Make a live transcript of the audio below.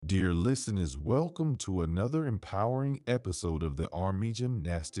Dear listeners, welcome to another empowering episode of the Army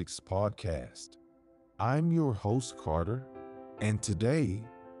Gymnastics Podcast. I'm your host, Carter, and today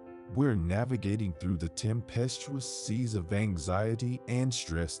we're navigating through the tempestuous seas of anxiety and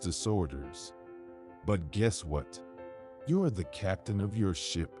stress disorders. But guess what? You're the captain of your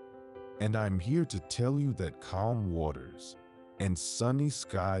ship, and I'm here to tell you that calm waters and sunny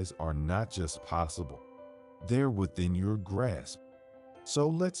skies are not just possible, they're within your grasp. So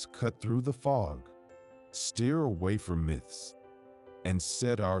let's cut through the fog, steer away from myths, and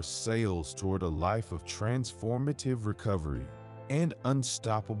set our sails toward a life of transformative recovery and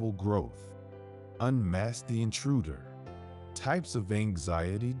unstoppable growth. Unmask the intruder. Types of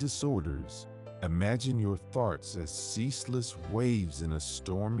anxiety disorders. Imagine your thoughts as ceaseless waves in a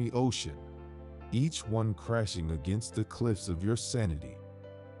stormy ocean, each one crashing against the cliffs of your sanity.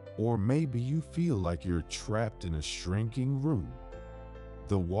 Or maybe you feel like you're trapped in a shrinking room,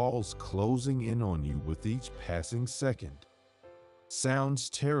 the walls closing in on you with each passing second. Sounds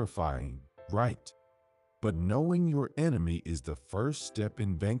terrifying, right? But knowing your enemy is the first step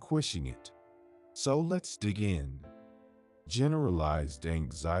in vanquishing it. So let's dig in. Generalized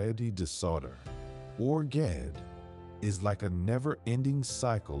anxiety disorder, or GAD, is like a never-ending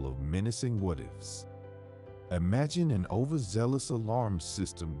cycle of menacing what-ifs. Imagine an overzealous alarm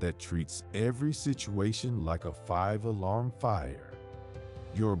system that treats every situation like a five-alarm fire.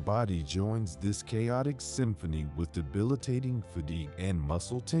 Your body joins this chaotic symphony with debilitating fatigue and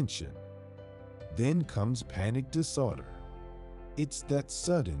muscle tension. Then comes panic disorder. It's that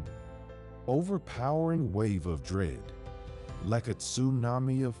sudden, overpowering wave of dread, like a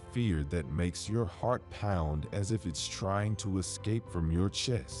tsunami of fear that makes your heart pound as if it's trying to escape from your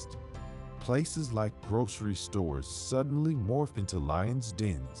chest. Places like grocery stores suddenly morph into lions'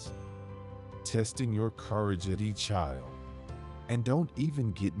 dens, testing your courage at each aisle. And don't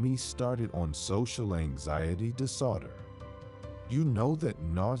even get me started on social anxiety disorder. You know that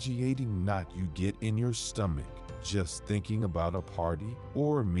nauseating knot you get in your stomach just thinking about a party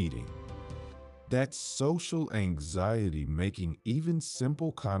or a meeting. That's social anxiety making even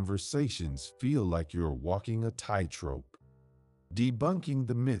simple conversations feel like you're walking a tightrope. Debunking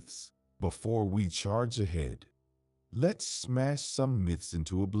the myths before we charge ahead. Let's smash some myths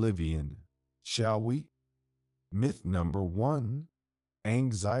into oblivion, shall we? Myth number 1.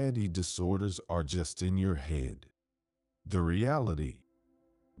 Anxiety disorders are just in your head. The reality: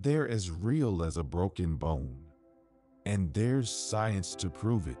 they're as real as a broken bone. And there's science to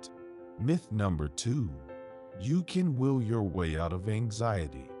prove it. Myth number 2. You can will your way out of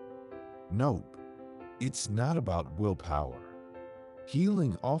anxiety. Nope, it's not about willpower.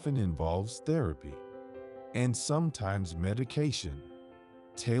 Healing often involves therapy, and sometimes medication,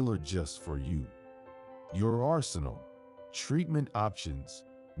 tailored just for you. Your arsenal, treatment options.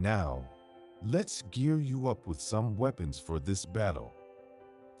 Now, let's gear you up with some weapons for this battle.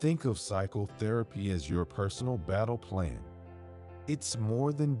 Think of psychotherapy as your personal battle plan. It's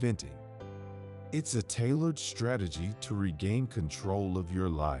more than venting. It's a tailored strategy to regain control of your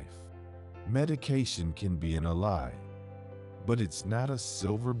life. Medication can be an ally, but it's not a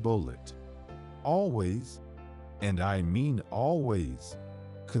silver bullet. Always, and I mean always,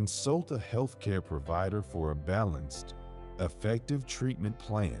 consult a healthcare provider for a balanced, effective treatment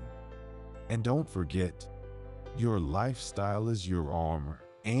plan. And don't forget, your lifestyle is your armor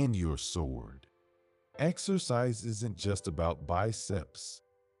and your sword. Exercise isn't just about biceps.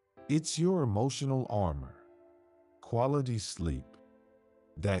 It's your emotional armor. Quality sleep,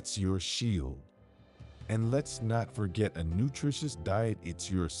 that's your shield. And let's not forget a nutritious diet.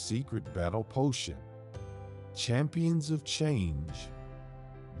 It's your secret battle potion. Champions of change.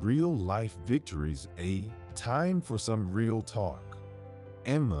 Real life victories. Time for some real talk.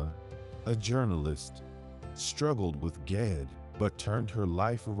 Emma, a journalist, struggled with GAD but turned her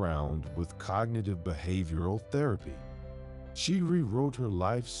life around with cognitive behavioral therapy. She rewrote her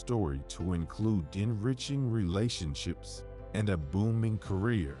life story to include enriching relationships and a booming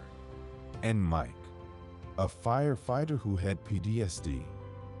career. And Mike, a firefighter who had PTSD,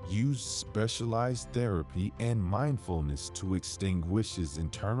 used specialized therapy and mindfulness to extinguish his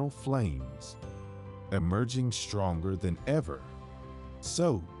internal flames, emerging stronger than ever.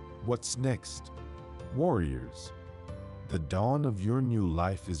 So, what's next? Warriors, the dawn of your new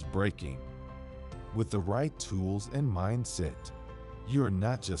life is breaking. With the right tools and mindset, you're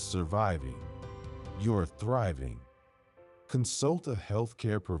not just surviving, you're thriving. Consult a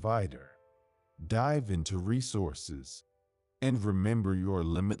healthcare provider. Dive into resources. And remember, you're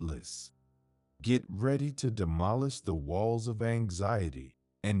limitless. Get ready to demolish the walls of anxiety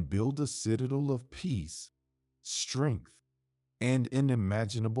and build a citadel of peace, strength, and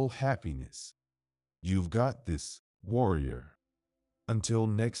unimaginable happiness. You've got this, warrior. Until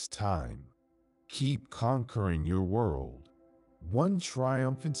next time, keep conquering your world, one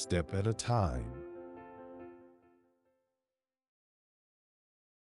triumphant step at a time.